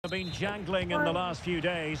Have been jangling in the last few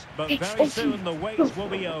days, but very soon the wait will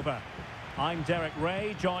be over. I'm Derek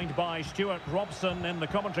Ray, joined by Stuart Robson in the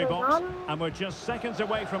commentary box, and we're just seconds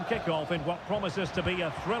away from kickoff in what promises to be a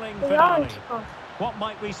thrilling finale. What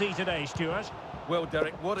might we see today, Stuart? Well,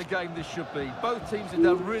 Derek, what a game this should be. Both teams have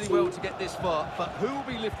done really well to get this far, but who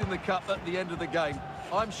will be lifting the cup at the end of the game?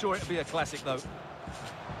 I'm sure it'll be a classic, though.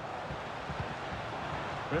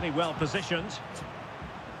 Really well positioned.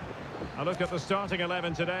 A look at the starting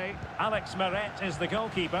 11 today. Alex Meret is the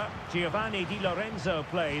goalkeeper. Giovanni Di Lorenzo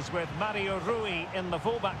plays with Mario Rui in the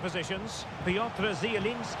fullback positions. Piotr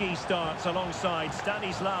Zielinski starts alongside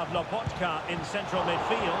Stanislav Lopotka in central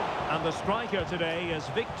midfield. And the striker today is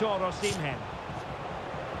Victor Osimhen.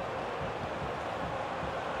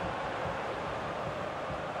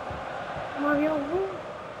 Mario.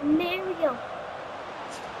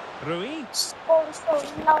 Rui?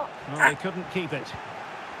 No. Well, they couldn't keep it.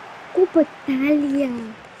 Copa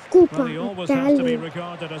Italia. Well, he always has to be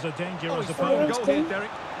regarded as a dangerous opponent. Goal here, Derek.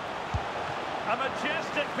 A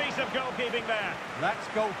majestic piece of goalkeeping there. That's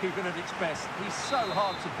goalkeeping at its best. He's so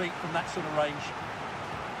hard to beat from that sort of range.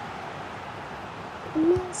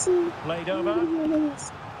 Messi. Played over.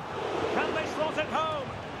 Can they slot it home?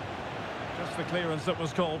 Just the clearance that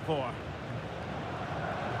was called for.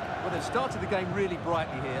 Well, they've started the game really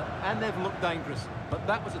brightly here, and they've looked dangerous. But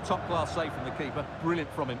that was a top-class save from the keeper. Brilliant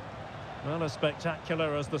from him. Well, as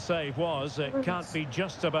spectacular as the save was, it can't be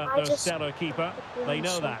just about their stellar keeper. They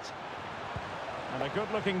know that. And a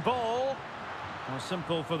good-looking ball. More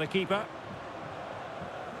simple for the keeper.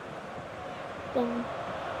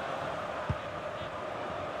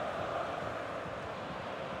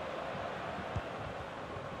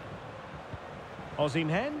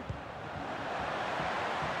 Osimhen.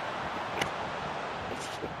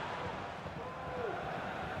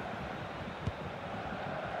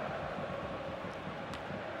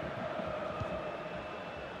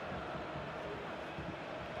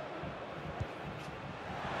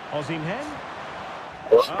 Osimhen.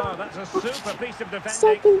 Oh, that's a super piece of defending.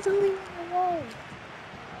 Seconds only in a row.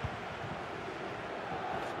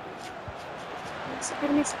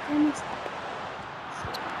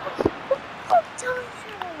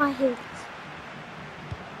 I hate it.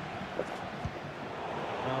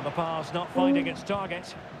 Well, the pass not finding its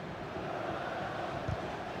target.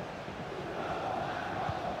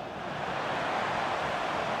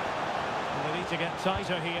 They need to get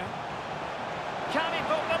tighter here. Can he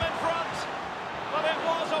put them in front? Well, it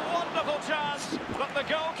was a wonderful chance, but the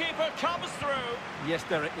goalkeeper comes through. Yes,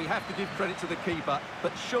 Derek, we have to give credit to the keeper,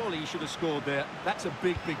 but surely he should have scored there. That's a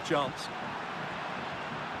big, big chance.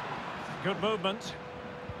 Good movement.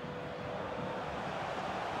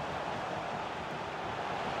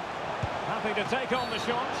 Happy to take on the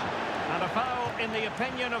shot. And a foul in the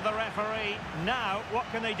opinion of the referee. Now, what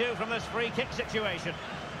can they do from this free kick situation?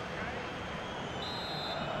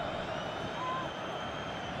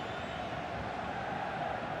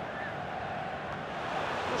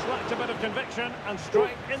 Just lacked a bit of conviction and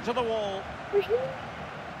straight into the wall.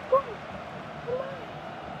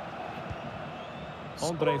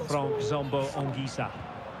 Andre Frank Zombo Ongisa.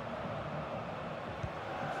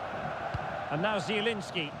 And now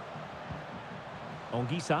Zielinski.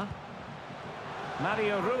 Ongisa.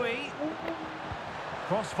 Mario Rui.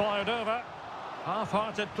 Cross fired over.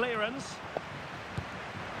 Half-hearted clearance.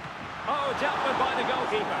 Oh, dealt with by the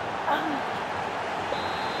goalkeeper.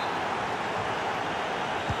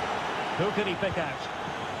 Who can he pick out?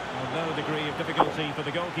 Well, no degree of difficulty for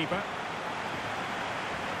the goalkeeper.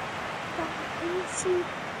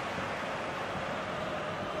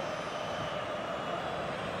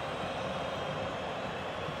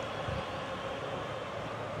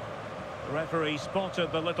 The referee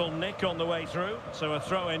spotted the little nick on the way through, so a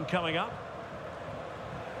throw-in coming up.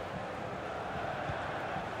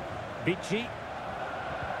 Vici.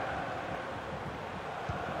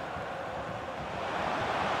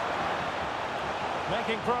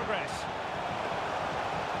 Making progress.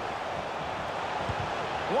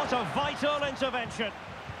 What a vital intervention.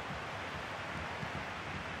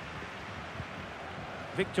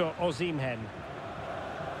 Victor Osimhen.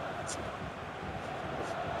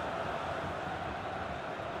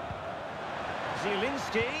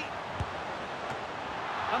 Zielinski.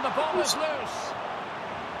 And the ball is loose.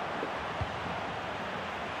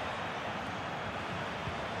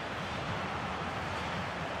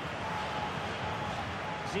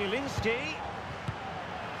 Zielinski.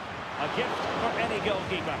 A gift for any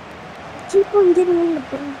goalkeeper. Keep on getting on the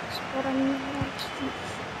bench, but I'm not actually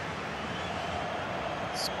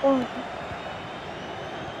scoring.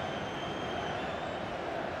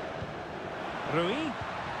 Rui.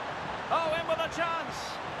 Oh, in with a chance.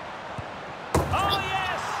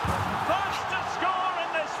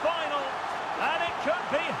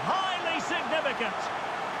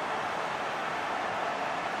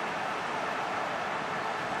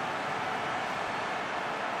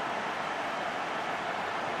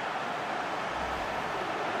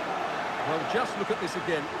 Well, just look at this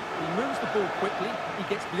again. He moves the ball quickly, he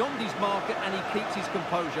gets beyond his marker and he keeps his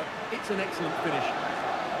composure. It's an excellent finish.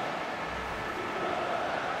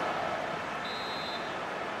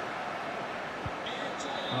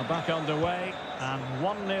 Well, back underway, and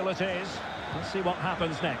 1-0 it is. Let's see what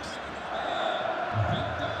happens next.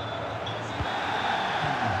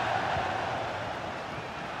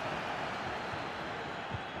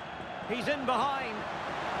 He's in behind.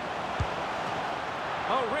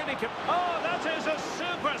 Oh, really? Oh, that is a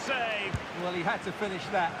super save. Well, he had to finish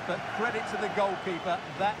that, but credit to the goalkeeper.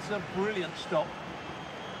 That's a brilliant stop.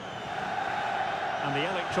 And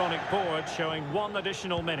the electronic board showing 1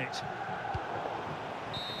 additional minute.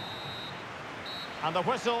 And the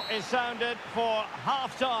whistle is sounded for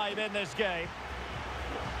half-time in this game.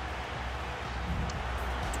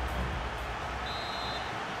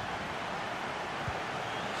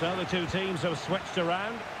 So the two teams have switched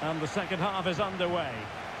around, and the second half is underway.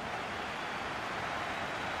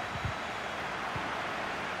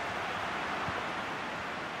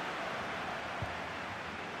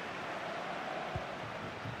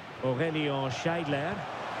 Aurelio Scheidler.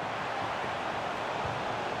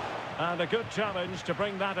 And a good challenge to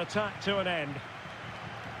bring that attack to an end.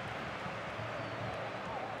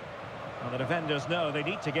 Well, the defenders know they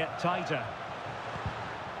need to get tighter.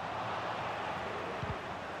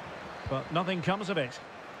 But nothing comes of it.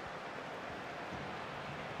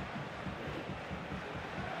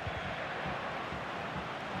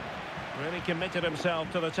 Really committed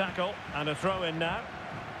himself to the tackle, and a throw in now.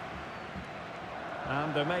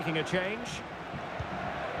 And they're making a change.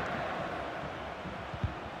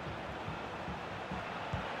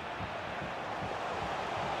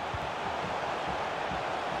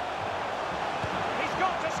 He's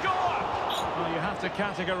got to score! Well, you have to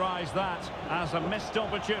categorise that as a missed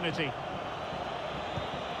opportunity.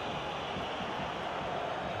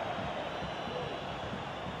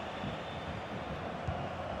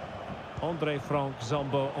 Andre Frank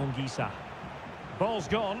Zombo Ongisa. Ball's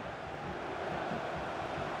gone.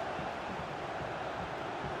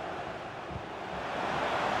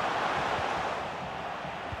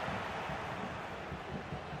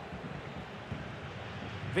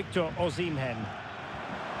 Victor Osimhen.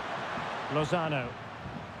 Lozano.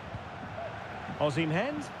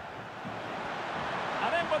 Osimhen.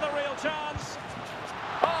 And in with a real chance.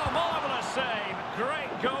 Oh, marvellous save. Great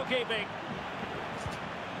goalkeeping.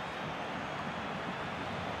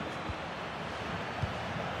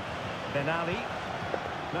 Ben Ali.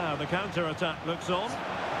 Now the counter-attack looks on.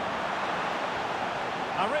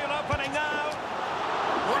 A real opening now.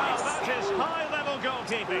 Wow, that is high-level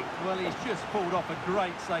goalkeeping. Well, he's just pulled off a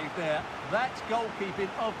great save there. That's goalkeeping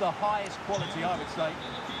of the highest quality, I would say.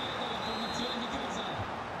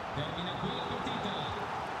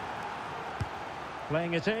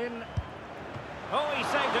 Playing it in. Oh, he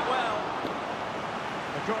saved it well.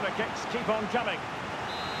 The corner kicks keep on coming.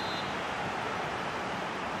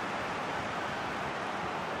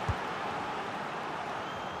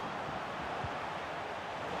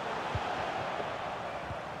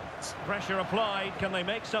 Pressure applied. Can they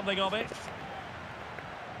make something of it?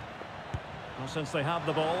 Well, since they have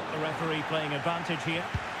the ball, the referee playing advantage here.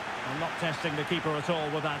 And not testing the keeper at all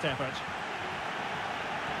with that effort.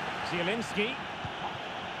 Zielinski.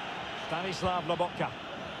 Stanislav Lobotka.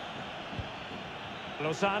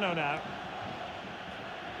 Lozano now.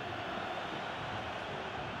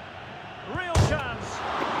 Real chance.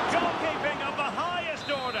 Goalkeeping of the highest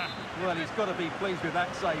order. Well, he's got to be pleased with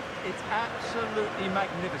that save. It's absolutely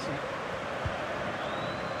magnificent.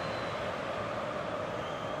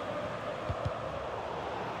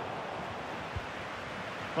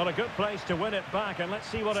 Well, a good place to win it back, and let's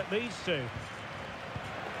see what it leads to.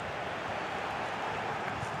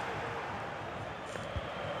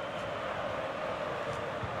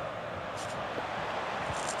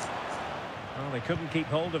 Well, they couldn't keep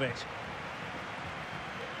hold of it.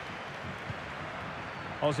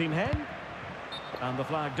 Osimhen. And the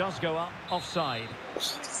flag does go up, offside.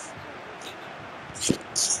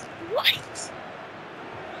 What?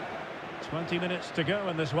 20 minutes to go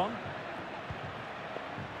in this one.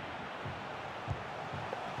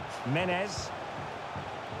 Menez.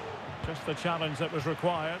 Just the challenge that was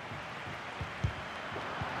required.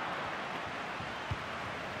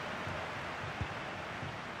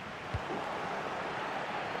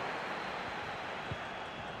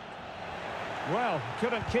 Well,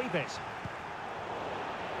 couldn't keep it.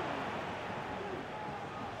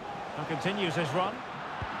 Now continues his run.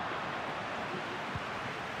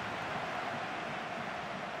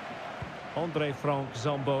 Andre Frank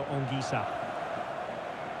Zombo Ongisa.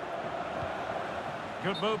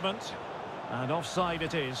 Good movement. And offside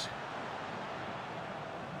it is.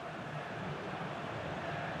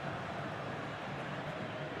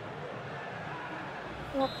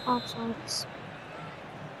 Yep, offsides.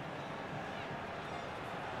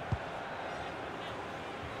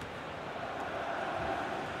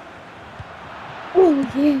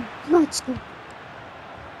 Oh yeah, let's go.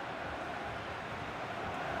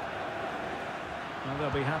 Well,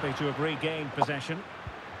 they'll be happy to have regained possession.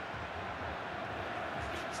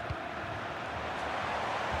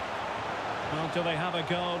 Well, do they have a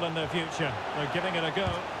goal in their future? They're giving it a go.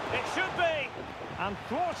 It should be! And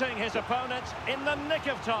thwarting his opponent in the nick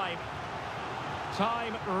of time.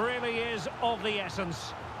 Time really is of the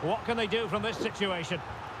essence. What can they do from this situation?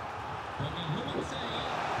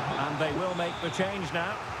 And they will make the change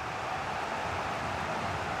now.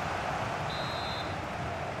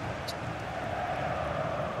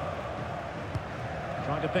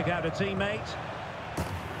 Trying to pick out a teammate.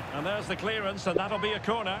 And there's the clearance, and that'll be a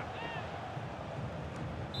corner.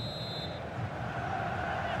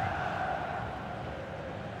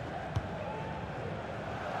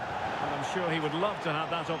 And I'm sure he would love to have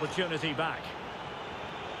that opportunity back.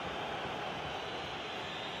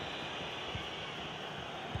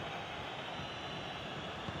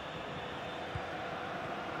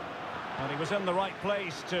 And he was in the right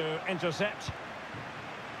place to intercept.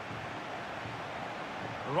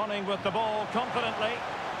 Running with the ball confidently.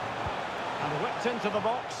 And whipped into the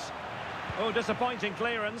box. Oh, disappointing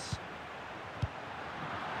clearance.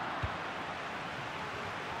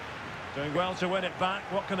 Doing well to win it back.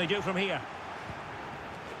 What can they do from here?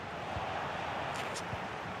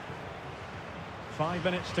 5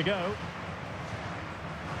 minutes to go.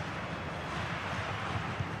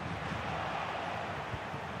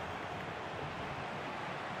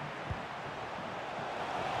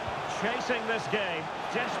 Chasing this game,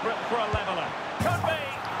 desperate for a leveller. Could be!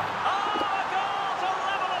 Oh, a goal to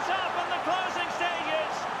level us up in the closing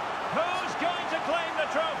stages! Who's going to claim the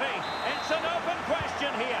trophy? It's an open question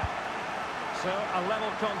here. So, a level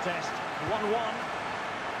contest, 1-1.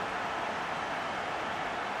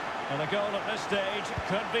 And a goal at this stage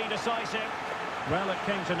could be decisive. Well, it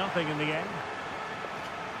came to nothing in the end.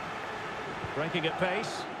 Breaking at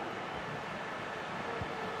pace.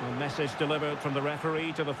 A message delivered from the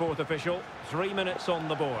referee to the fourth official. 3 minutes on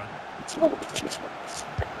the board.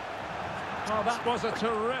 Oh, that was a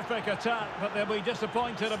terrific attack, but they'll be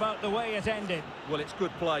disappointed about the way it ended. Well, it's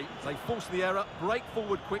good play. They force the error, break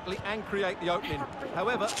forward quickly and create the opening.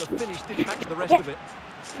 However, the finish didn't match the rest of it.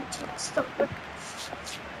 Stop it.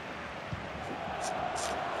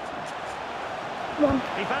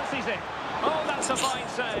 He fancies it. Oh, that's a fine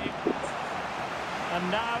save. And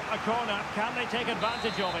now a corner. Can they take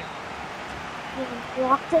advantage of it?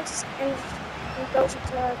 Block this and it goes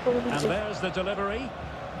into goal. And there's the delivery.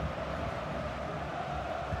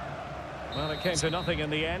 Well, it came to nothing in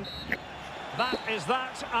the end. That is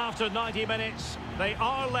that after 90 minutes. They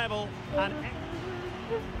are level and...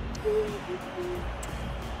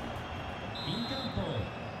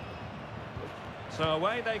 So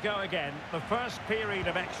away they go again. The first period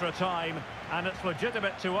of extra time. And it's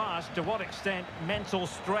legitimate to ask to what extent mental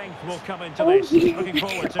strength will come into this. Yeah. Looking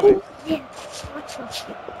forward to it. Yeah.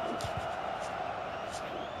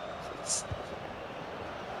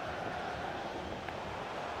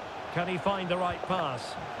 Can he find the right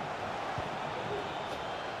pass?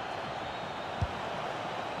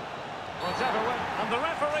 Whatever way. And the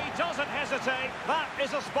referee doesn't hesitate. That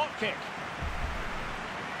is a spot kick.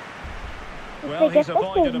 Well, he's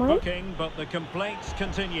avoided a booking, but the complaints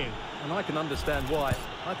continue. And I can understand why.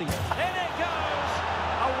 I think... In it goes!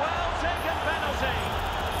 A well-taken penalty.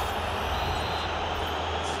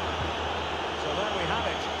 So there we have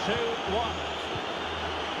it, 2-1.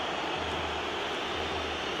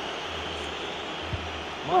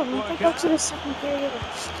 Oh, we can go to the second period.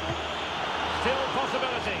 Still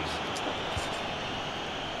possibilities.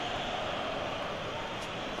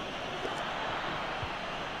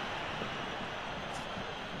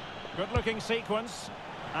 Good-looking sequence.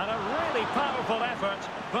 And a really powerful effort,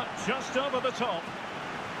 but just over the top.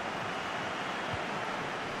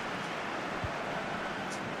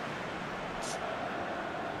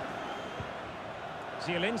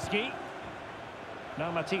 Zielinski.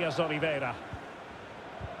 Now Matias Oliveira.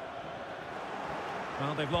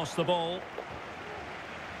 Well, they've lost the ball.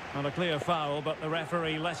 And a clear foul, but the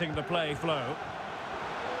referee letting the play flow.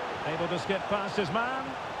 Able to skip past his man.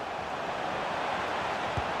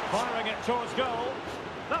 Firing it towards goal.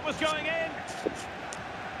 That was going in.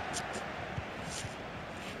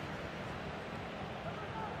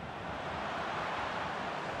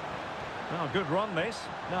 Well, good run this.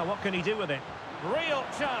 Now what can he do with it? Real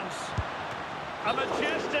chance. A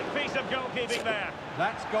majestic piece of goalkeeping there.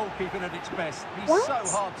 That's goalkeeping at its best. He's What?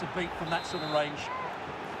 so hard to beat from that sort of range.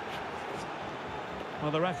 Well,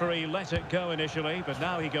 the referee let it go initially, but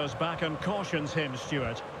now he goes back and cautions him,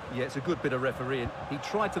 Stuart. Yeah, it's a good bit of refereeing. He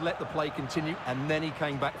tried to let the play continue, and then he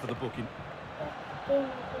came back for the booking.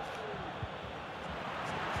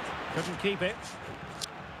 Couldn't keep it.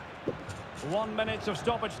 1 minute of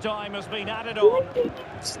stoppage time has been added on.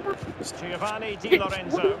 Giovanni Di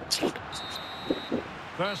Lorenzo.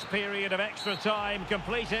 First period of extra time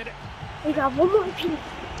completed. We got one more period.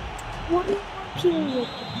 One more period.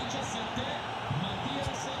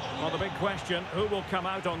 Well, the big question, who will come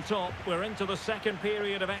out on top? We're into the second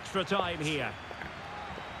period of extra time here.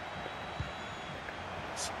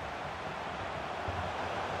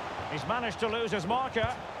 He's managed to lose his marker.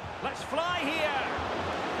 Let's fly here.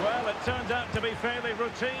 Well, it turned out to be fairly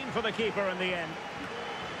routine for the keeper in the end.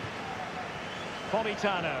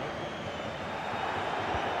 Politano.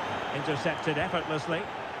 Intercepted effortlessly.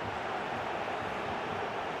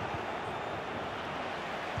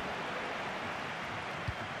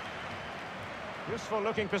 Useful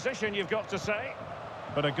looking position, you've got to say.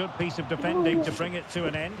 But a good piece of defending to bring it to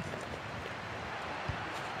an end.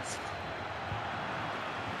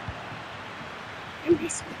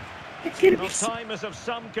 Well, time is of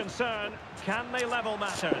some concern. Can they level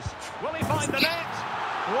matters? Will he find the net?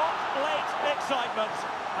 What late excitement.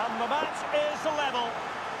 And the match is level.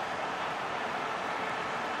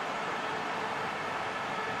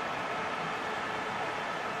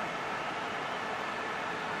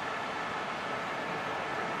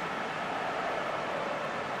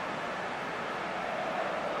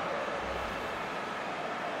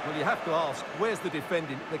 Well, you have to ask, where's the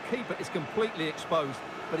defending? The keeper is completely exposed,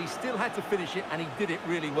 but he still had to finish it, and he did it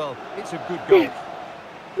really well. It's a good goal.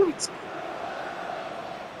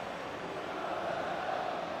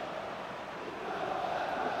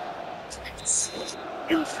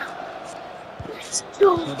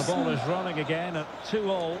 So the ball is running again at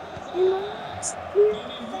 2-all.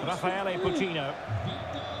 Raffaele Puccino.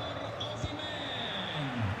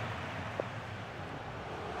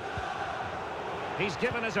 He's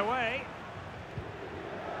given us away.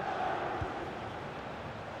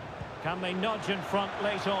 Can they nudge in front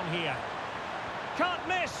late on here? Can't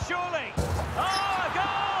miss, surely. Oh, a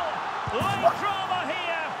goal! Late drama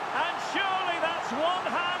here, and surely that's one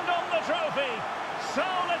hand on the trophy. So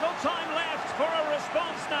little time left for a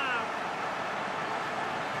response now.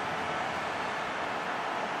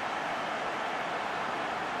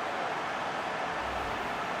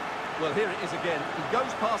 Well, here it is again. He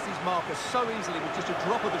goes past his marker so easily with just a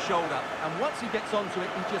drop of the shoulder. And once he gets onto it,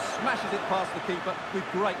 he just smashes it past the keeper with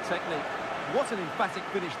great technique. What an emphatic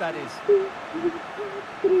finish that is.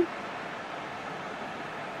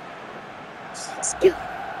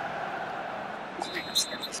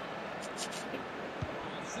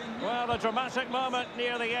 Well, a dramatic moment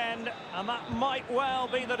near the end, and that might well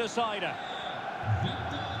be the decider.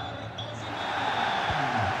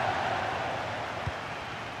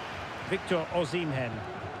 Victor Osimhen.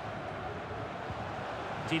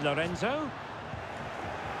 Di Lorenzo.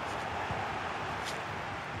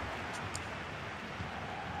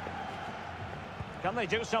 Can they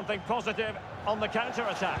do something positive on the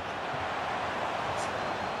counter-attack?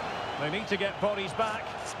 They need to get bodies back.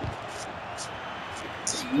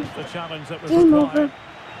 Just the challenge that was required.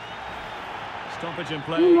 Stoppage in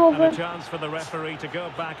play and a chance for the referee to go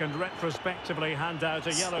back and retrospectively hand out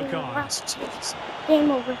a yellow card. Game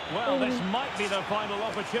over. Well, this might be the final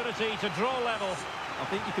opportunity to draw level. I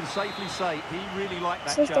think you can safely say he really liked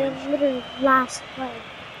that This is challenge. their literally last play.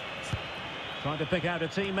 Trying to pick out a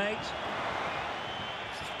teammate.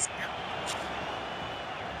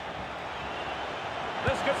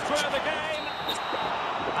 This could square the game.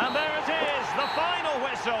 And there it is, the final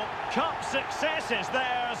whistle. Cup success is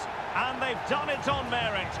theirs, and they've done it on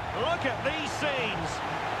merit. Look at these scenes.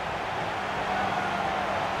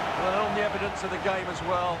 Well, on the evidence of the game as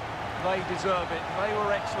well, they deserve it. They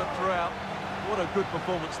were excellent throughout. What a good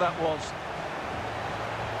performance that was.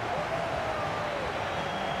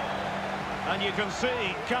 And you can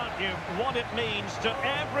see, can't you, what it means to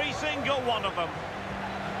every single one of them.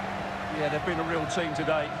 Yeah, they've been a real team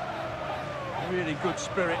today. Really good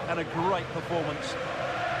spirit and a great performance.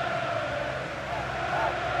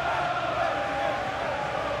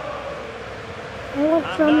 And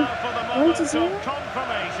now for the moment of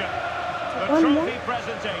confirmation, the trophy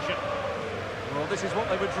presentation. Well, this is what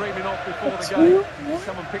they were dreaming of before the game.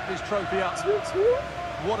 Come and pick this trophy up.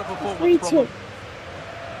 What a performance from them.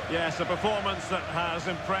 Yes, a performance that has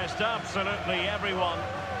impressed absolutely everyone.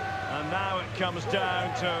 And now it comes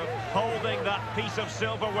down to holding that piece of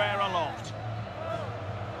silverware aloft.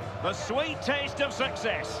 The sweet taste of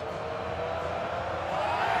success.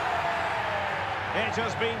 It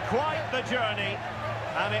has been quite the journey,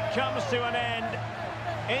 And it comes to an end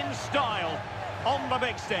in style on the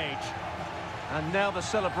big stage. And now the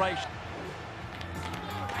celebration.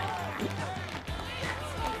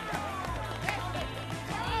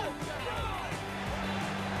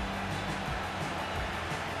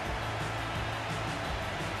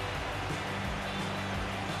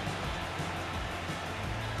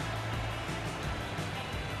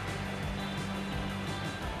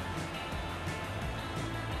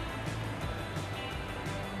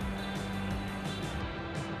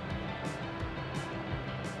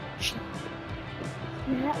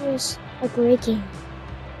 That was a great game.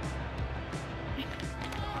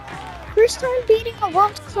 First time beating a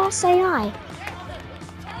world-class AI.